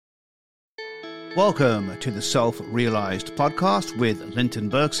Welcome to the Self-Realized Podcast with Linton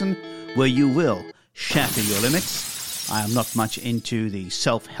Bergson, where you will shatter your limits. I am not much into the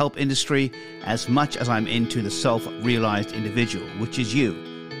self-help industry as much as I'm into the self-realized individual, which is you.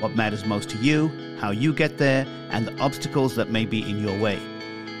 What matters most to you, how you get there, and the obstacles that may be in your way.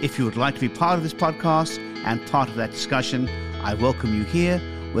 If you would like to be part of this podcast and part of that discussion, I welcome you here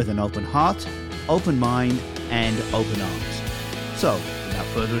with an open heart, open mind, and open arms. So, without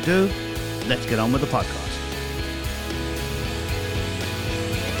further ado, let's get on with the podcast.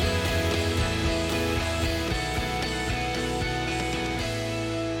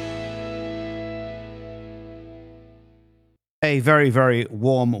 A very, very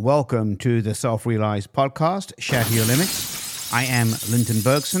warm welcome to the Self-Realized Podcast, Shatter Your Limits. I am Linton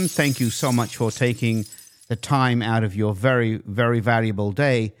Bergson. Thank you so much for taking the time out of your very, very valuable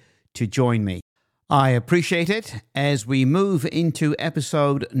day to join me. I appreciate it as we move into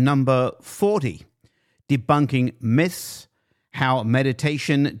episode number 40, Debunking Myths, How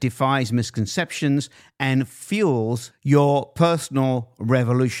Meditation Defies Misconceptions and Fuels Your Personal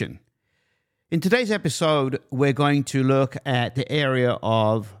Revolution. In today's episode, we're going to look at the area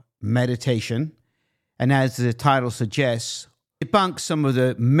of meditation, and as the title suggests, debunk some of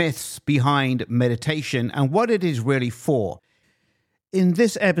the myths behind meditation and what it is really for. In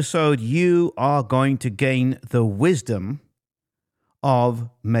this episode, you are going to gain the wisdom of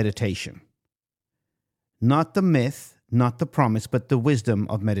meditation. Not the myth, not the promise, but the wisdom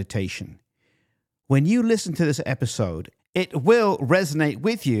of meditation. When you listen to this episode, it will resonate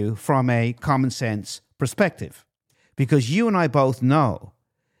with you from a common sense perspective, because you and I both know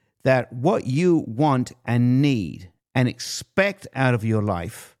that what you want and need and expect out of your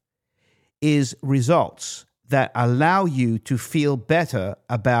life is results that allow you to feel better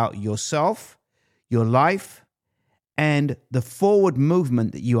about yourself, your life, and the forward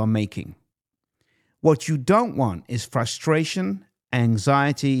movement that you are making. What you don't want is frustration,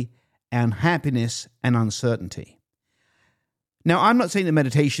 anxiety, unhappiness, and uncertainty. Now, I'm not saying that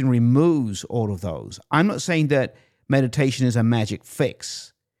meditation removes all of those. I'm not saying that meditation is a magic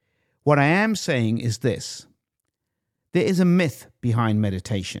fix. What I am saying is this. There is a myth behind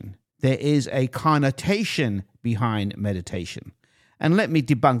meditation. There is a connotation behind meditation. And let me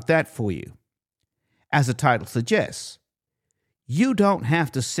debunk that for you. As the title suggests, you don't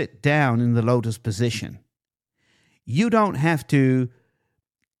have to sit down in the lotus position. You don't have to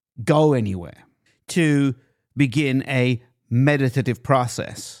go anywhere to begin a meditative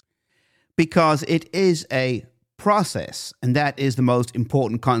process, because it is a process, and that is the most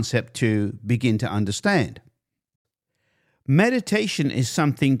important concept to begin to understand. Meditation is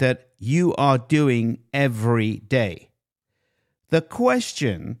something that you are doing every day. The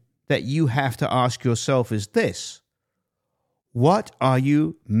question that you have to ask yourself is this: what are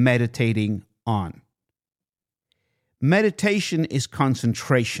you meditating on? Meditation is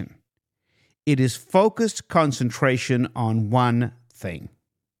concentration. It is focused concentration on one thing.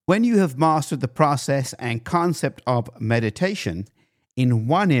 When you have mastered the process and concept of meditation in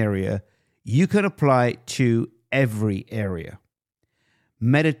one area, you can apply it to every area.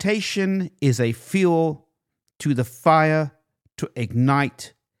 Meditation is a fuel to the fire to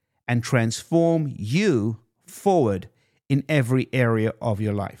ignite and transform you forward in every area of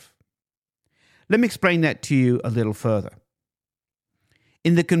your life. Let me explain that to you a little further.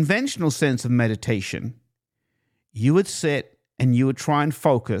 In the conventional sense of meditation, you would sit and you would try and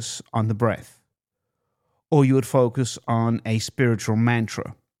focus on the breath, or you would focus on a spiritual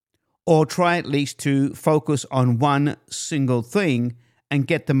mantra, or try at least to focus on one single thing and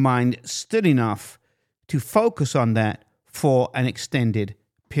get the mind still enough to focus on that for an extended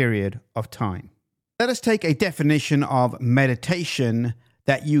period of time. Let us take a definition of meditation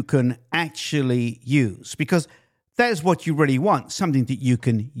that you can actually use, because that is what you really want, something that you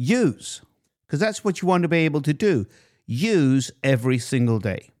can use, because that's what you want to be able to do, use every single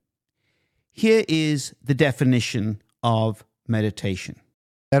day. Here is the definition of meditation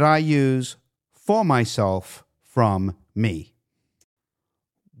that I use for myself from me.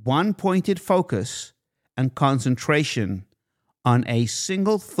 One pointed focus and concentration on a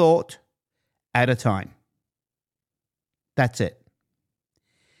single thought at a time. That's it.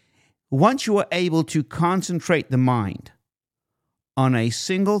 Once you are able to concentrate the mind on a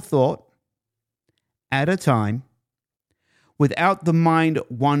single thought at a time, without the mind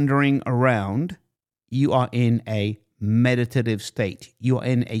wandering around, you are in a meditative state. You are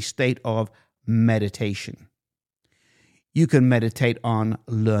in a state of meditation. You can meditate on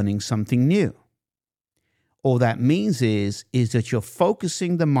learning something new. All that means is that you're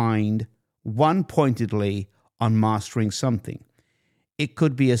focusing the mind one-pointedly on mastering something. It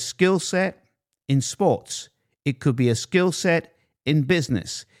could be a skill set, in sports. It could be a skill set in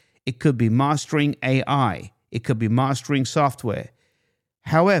business. It could be mastering AI. It could be mastering software.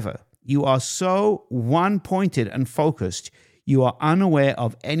 However, you are so one-pointed and focused, you are unaware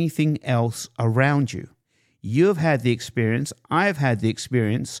of anything else around you. You've had the experience, I've had the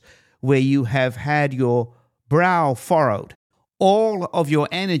experience, where you have had your brow furrowed. All of your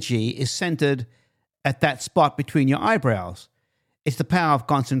energy is centered at that spot between your eyebrows. It's the power of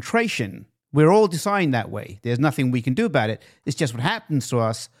concentration. We're all designed that way. There's nothing we can do about it. It's just what happens to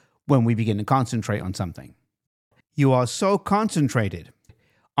us when we begin to concentrate on something. You are so concentrated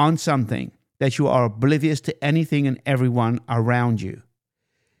on something that you are oblivious to anything and everyone around you.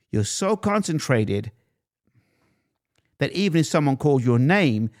 You're so concentrated that even if someone calls your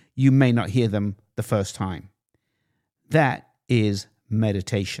name, you may not hear them the first time. That is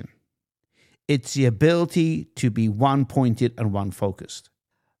meditation. It's the ability to be one-pointed and one-focused.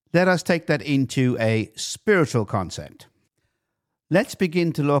 Let us take that into a spiritual concept. Let's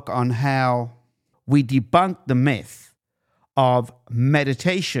begin to look on how we debunk the myth of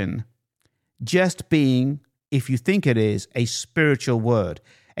meditation just being, if you think it is, a spiritual word,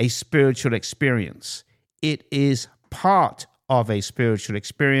 a spiritual experience. It is part of a spiritual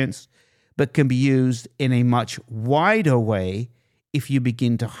experience, but can be used in a much wider way if you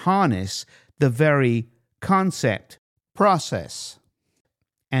begin to harness the very concept, process,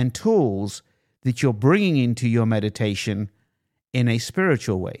 and tools that you're bringing into your meditation in a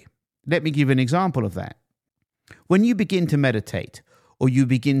spiritual way. Let me give an example of that. When you begin to meditate, or you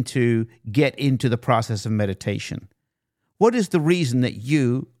begin to get into the process of meditation, what is the reason that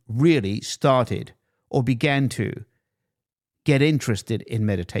you really started or began to get interested in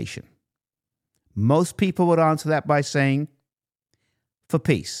meditation? Most people would answer that by saying, for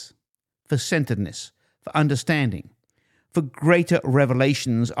peace, for centeredness, for understanding, for greater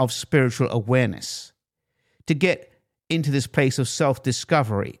revelations of spiritual awareness, to get into this place of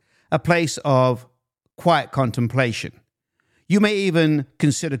self-discovery, a place of quiet contemplation. You may even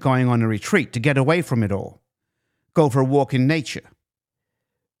consider going on a retreat to get away from it all, go for a walk in nature.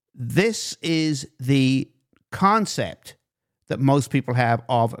 This is the concept that most people have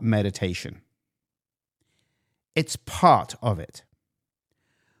of meditation. It's part of it.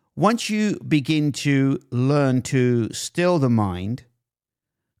 Once you begin to learn to still the mind,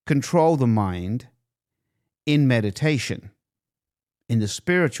 control the mind in meditation, in the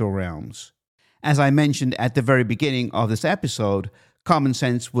spiritual realms, as I mentioned at the very beginning of this episode, common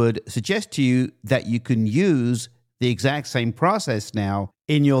sense would suggest to you that you can use the exact same process now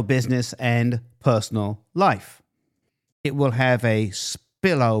in your business and personal life. It will have a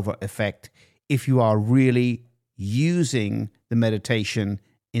spillover effect if you are really using the meditation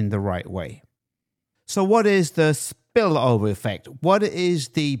in the right way. So what is the spillover effect? What is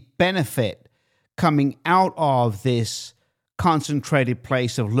the benefit coming out of this concentrated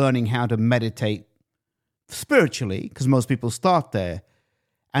place of learning how to meditate spiritually, because most people start there,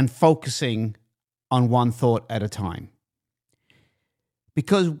 and focusing on one thought at a time?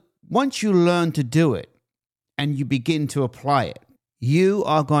 Because once you learn to do it and you begin to apply it, you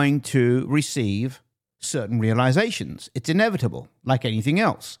are going to receive certain realizations. It's inevitable, like anything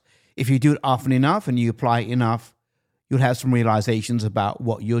else. If you do it often enough and you apply it enough, you'll have some realizations about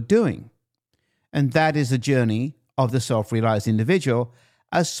what you're doing. And that is the journey of the self-realized individual,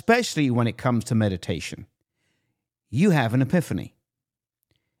 especially when it comes to meditation. You have an epiphany.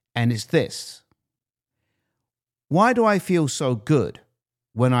 And it's this: why do I feel so good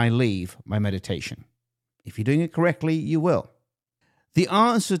when I leave my meditation? If you're doing it correctly, you will. The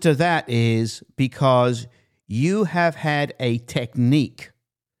answer to that is because you have had a technique.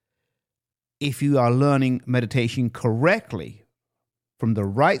 If you are learning meditation correctly from the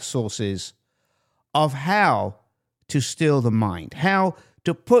right sources of how to still the mind, how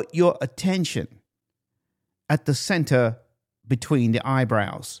to put your attention at the center between the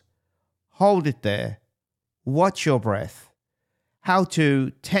eyebrows, hold it there, watch your breath, how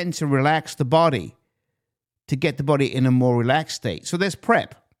to tense and relax the body to get the body in a more relaxed state. So there's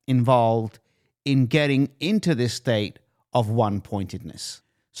prep involved in getting into this state of one-pointedness.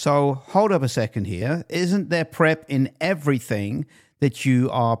 So hold up a second here. Isn't there prep in everything that you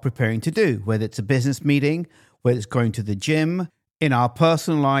are preparing to do, whether it's a business meeting, whether it's going to the gym, in our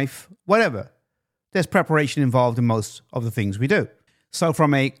personal life, whatever? There's preparation involved in most of the things we do. So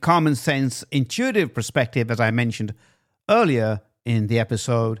from a common sense, intuitive perspective, as I mentioned earlier in the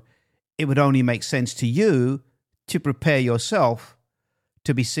episode, it would only make sense to you to prepare yourself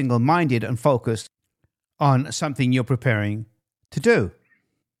to be single-minded and focused on something you're preparing to do.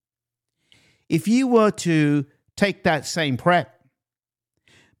 If you were to take that same prep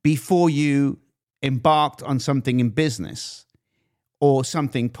before you embarked on something in business or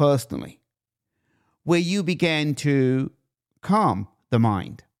something personally, where you began to calm the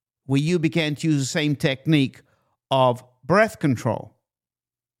mind, where you began to use the same technique of breath control,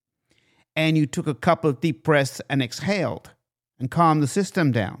 and you took a couple of deep breaths and exhaled and calmed the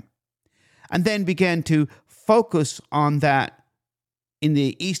system down, and then began to focus on that in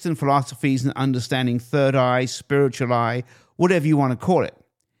the Eastern philosophies and understanding third eye, spiritual eye, whatever you want to call it.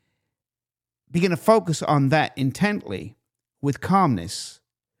 Begin to focus on that intently with calmness,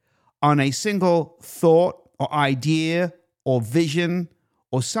 on a single thought or idea or vision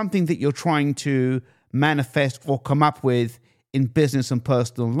or something that you're trying to manifest or come up with in business and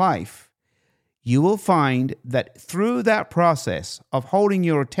personal life. You will find that through that process of holding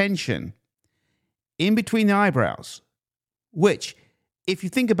your attention in between the eyebrows, which, if you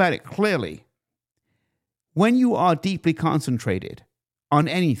think about it clearly, when you are deeply concentrated on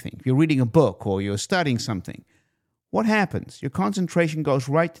anything, if you're reading a book or you're studying something, what happens? Your concentration goes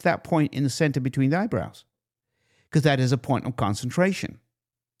right to that point in the center between the eyebrows, because that is a point of concentration.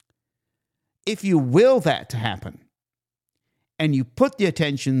 If you will that to happen, and you put the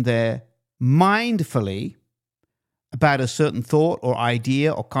attention there mindfully about a certain thought or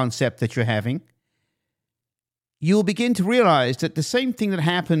idea or concept that you're having, you'll begin to realize that the same thing that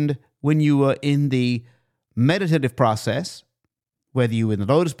happened when you were in the meditative process, whether you're in the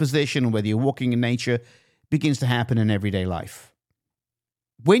lotus position or whether you're walking in nature, begins to happen in everyday life.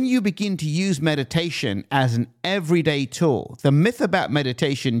 When you begin to use meditation as an everyday tool, the myth about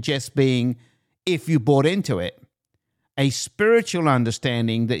meditation just being, if you bought into it, a spiritual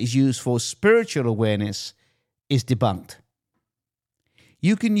understanding that is used for spiritual awareness is debunked.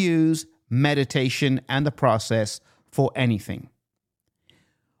 You can use meditation and the process for anything.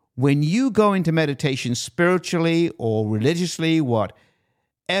 When you go into meditation spiritually or religiously,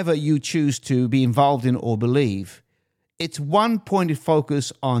 whatever you choose to be involved in or believe, it's one pointed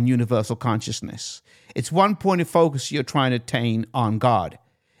focus on universal consciousness. It's one pointed focus you're trying to attain on God.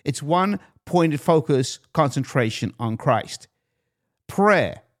 It's one pointed focus, concentration on Christ.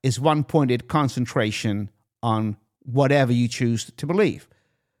 Prayer is one pointed concentration on whatever you choose to believe.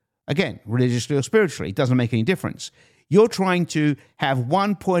 Again, religiously or spiritually, it doesn't make any difference. You're trying to have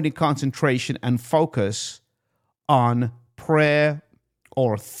one pointed concentration and focus on prayer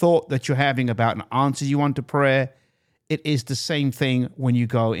or a thought that you're having about an answer you want to prayer. It is the same thing when you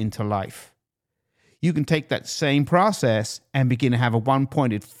go into life. You can take that same process and begin to have a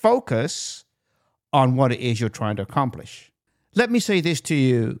one-pointed focus on what it is you're trying to accomplish. Let me say this to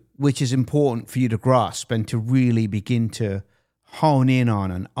you, which is important for you to grasp and to really begin to hone in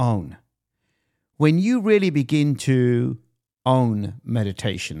on and own. When you really begin to own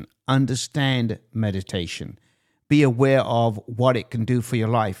meditation, understand meditation, be aware of what it can do for your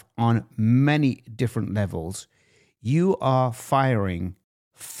life on many different levels, you are firing,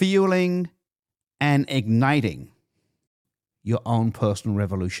 fueling, and igniting your own personal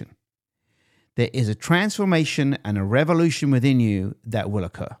revolution. There is a transformation and a revolution within you that will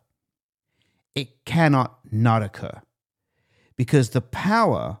occur. It cannot not occur, because the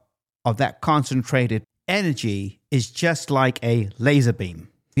power of that concentrated energy is just like a laser beam.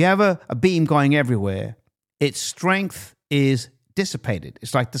 If you have a beam going everywhere, its strength is dissipated.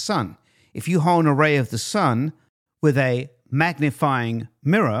 It's like the sun. If you hold a ray of the sun with a magnifying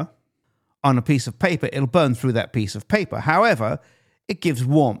mirror on a piece of paper, it'll burn through that piece of paper. However, it gives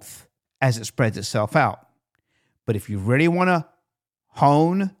warmth as it spreads itself out. But if you really want to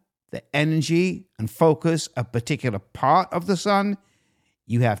hone the energy and focus a particular part of the sun,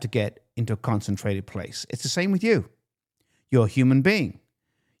 you have to get into a concentrated place. It's the same with you. You're a human being.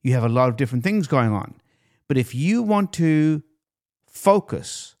 You have a lot of different things going on. But if you want to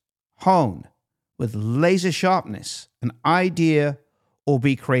focus, hone with laser sharpness, an idea, or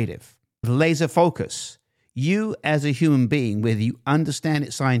be creative, with laser focus, you as a human being, whether you understand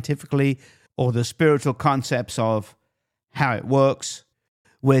it scientifically or the spiritual concepts of how it works,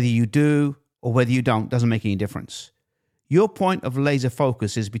 whether you do or whether you don't, doesn't make any difference. Your point of laser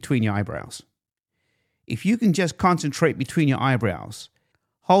focus is between your eyebrows. If you can just concentrate between your eyebrows,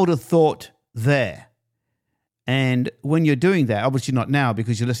 hold a thought there. And when you're doing that, obviously not now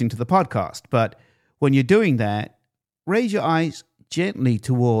because you're listening to the podcast, but when you're doing that, raise your eyes gently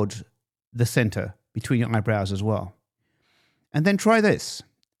towards the center between your eyebrows as well. And then try this.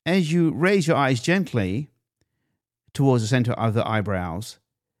 As you raise your eyes gently towards the center of the eyebrows,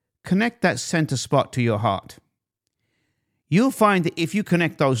 connect that center spot to your heart. You'll find that if you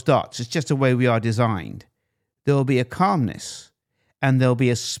connect those dots, it's just the way we are designed, there will be a calmness and there'll be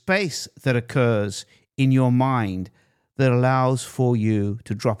a space that occurs in your mind that allows for you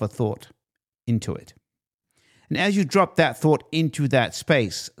to drop a thought into it. And as you drop that thought into that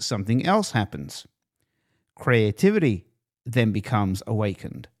space, something else happens. Creativity then becomes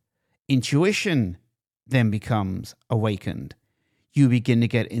awakened. Intuition then becomes awakened. You begin to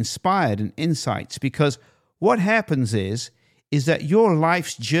get inspired and insights, because what happens is that your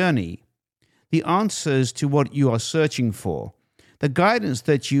life's journey, the answers to what you are searching for, the guidance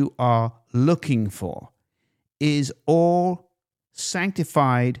that you are looking for, is all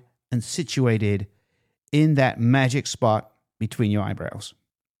sanctified and situated in that magic spot between your eyebrows.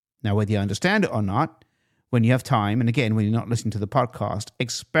 Now, whether you understand it or not, when you have time, and again, when you're not listening to the podcast,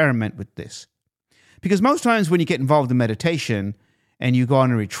 experiment with this. Because most times when you get involved in meditation and you go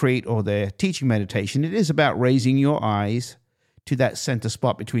on a retreat or they're teaching meditation, it is about raising your eyes to that center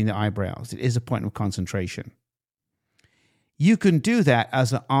spot between the eyebrows. It is a point of concentration. You can do that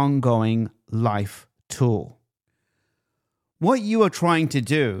as an ongoing life tool. What you are trying to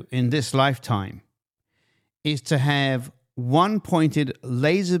do in this lifetime is to have one-pointed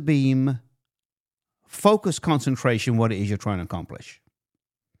laser beam focus concentration what it is you're trying to accomplish.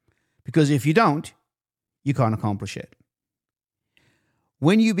 Because if you don't, you can't accomplish it.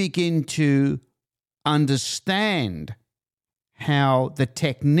 When you begin to understand how the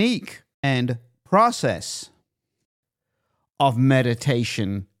technique and process of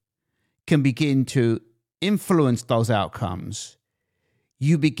meditation can begin to influence those outcomes,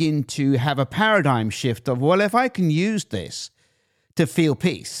 you begin to have a paradigm shift of, well, if I can use this to feel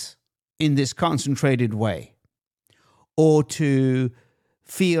peace in this concentrated way, or to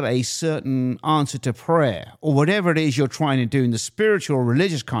feel a certain answer to prayer, or whatever it is you're trying to do in the spiritual or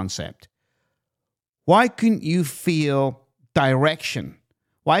religious concept, why couldn't you feel direction?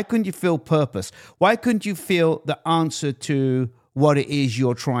 Why couldn't you feel purpose? Why couldn't you feel the answer to what it is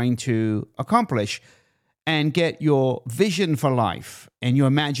you're trying to accomplish and get your vision for life and your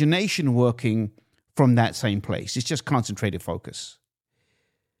imagination working from that same place? It's just concentrated focus.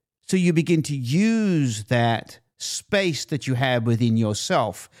 So you begin to use that space that you have within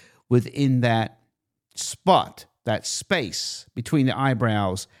yourself, within that spot, that space between the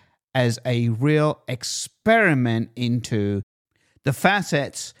eyebrows, as a real experiment into the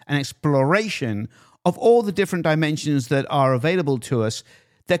facets and exploration of all the different dimensions that are available to us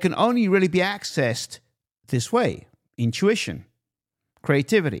that can only really be accessed this way. Intuition,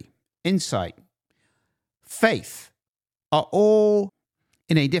 creativity, insight, faith are all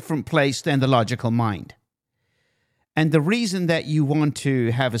in a different place than the logical mind. And the reason that you want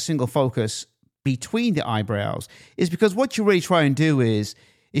to have a single focus between the eyebrows is because what you really try and do is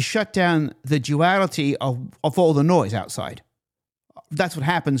shut down the duality of all the noise outside. That's what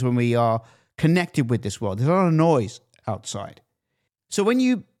happens when we are connected with this world. There's a lot of noise outside. So when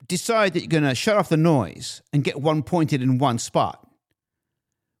you decide that you're going to shut off the noise and get one pointed in one spot,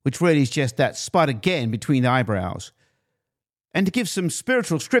 which really is just that spot again between the eyebrows, and to give some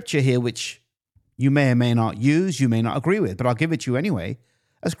spiritual scripture here, which you may or may not use, you may not agree with, but I'll give it to you anyway.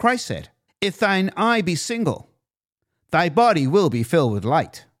 As Christ said, if thine eye be single, thy body will be filled with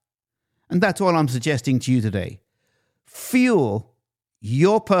light. And that's all I'm suggesting to you today. Fuel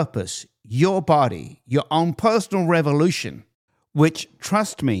your purpose, your body, your own personal revolution, which,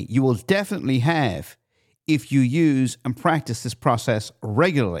 trust me, you will definitely have if you use and practice this process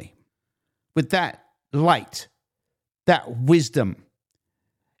regularly. With that light, that wisdom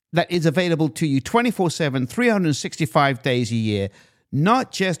that is available to you 24/7, 365 days a year,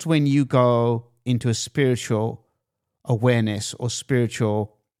 not just when you go into a spiritual awareness or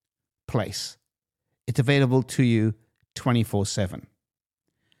spiritual place. It's available to you 24/7.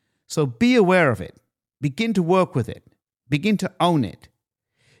 So be aware of it. Begin to work with it. Begin to own it.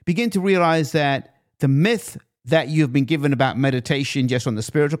 Begin to realize that the myth that you've been given about meditation just on the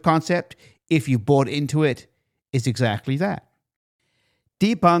spiritual concept, if you bought into it, is exactly that.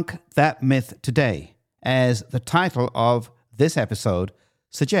 Debunk that myth today, as the title of this episode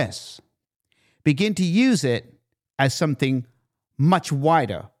suggests. Begin to use it as something much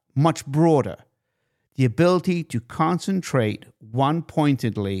wider, much broader. The ability to concentrate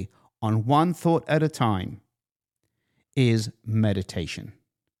one-pointedly on one thought at a time is meditation.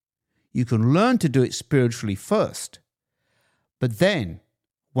 You can learn to do it spiritually first, but then,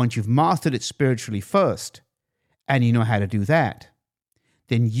 once you've mastered it spiritually first, and you know how to do that,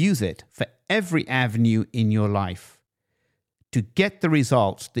 then use it for every avenue in your life to get the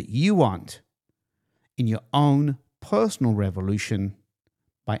results that you want in your own personal revolution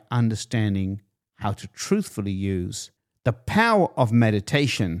by understanding how to truthfully use the power of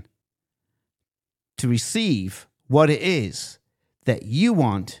meditation to receive what it is that you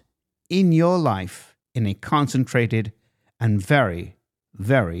want in your life in a concentrated and very,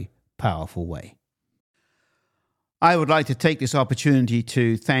 very powerful way. I would like to take this opportunity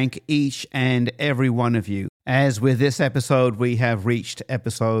to thank each and every one of you. As with this episode, we have reached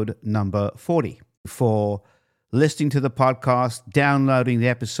episode number 40. For listening to the podcast, downloading the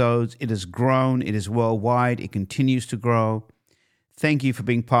episodes, it has grown, it is worldwide, it continues to grow. Thank you for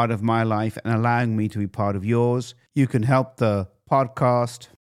being part of my life and allowing me to be part of yours. You can help the podcast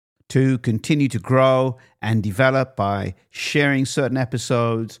to continue to grow and develop by sharing certain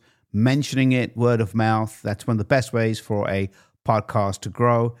episodes, mentioning it word of mouth. That's one of the best ways for a podcast to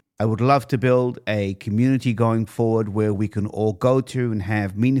grow. I would love to build a community going forward where we can all go to and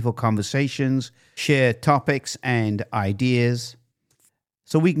have meaningful conversations, share topics and ideas,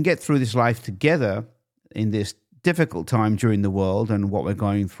 so we can get through this life together in this difficult time during the world and what we're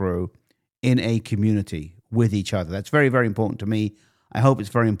going through in a community with each other. That's very, very important to me. I hope it's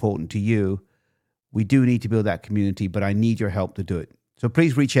very important to you. We do need to build that community, but I need your help to do it. So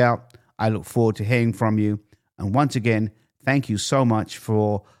please reach out. I look forward to hearing from you. And once again, thank you so much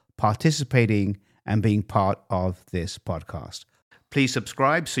for participating and being part of this podcast. Please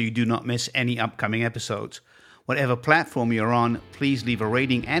subscribe so you do not miss any upcoming episodes. Whatever platform you're on, please leave a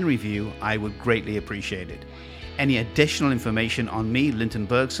rating and review. I would greatly appreciate it. Any additional information on me, Linton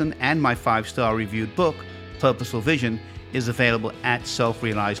Bergson, and my 5-star reviewed book, Purposeful Vision, is available at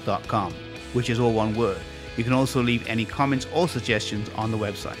selfrealize.com, which is all one word. You can also leave any comments or suggestions on the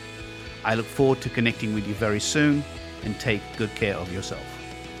website. I look forward to connecting with you very soon, and take good care of yourself.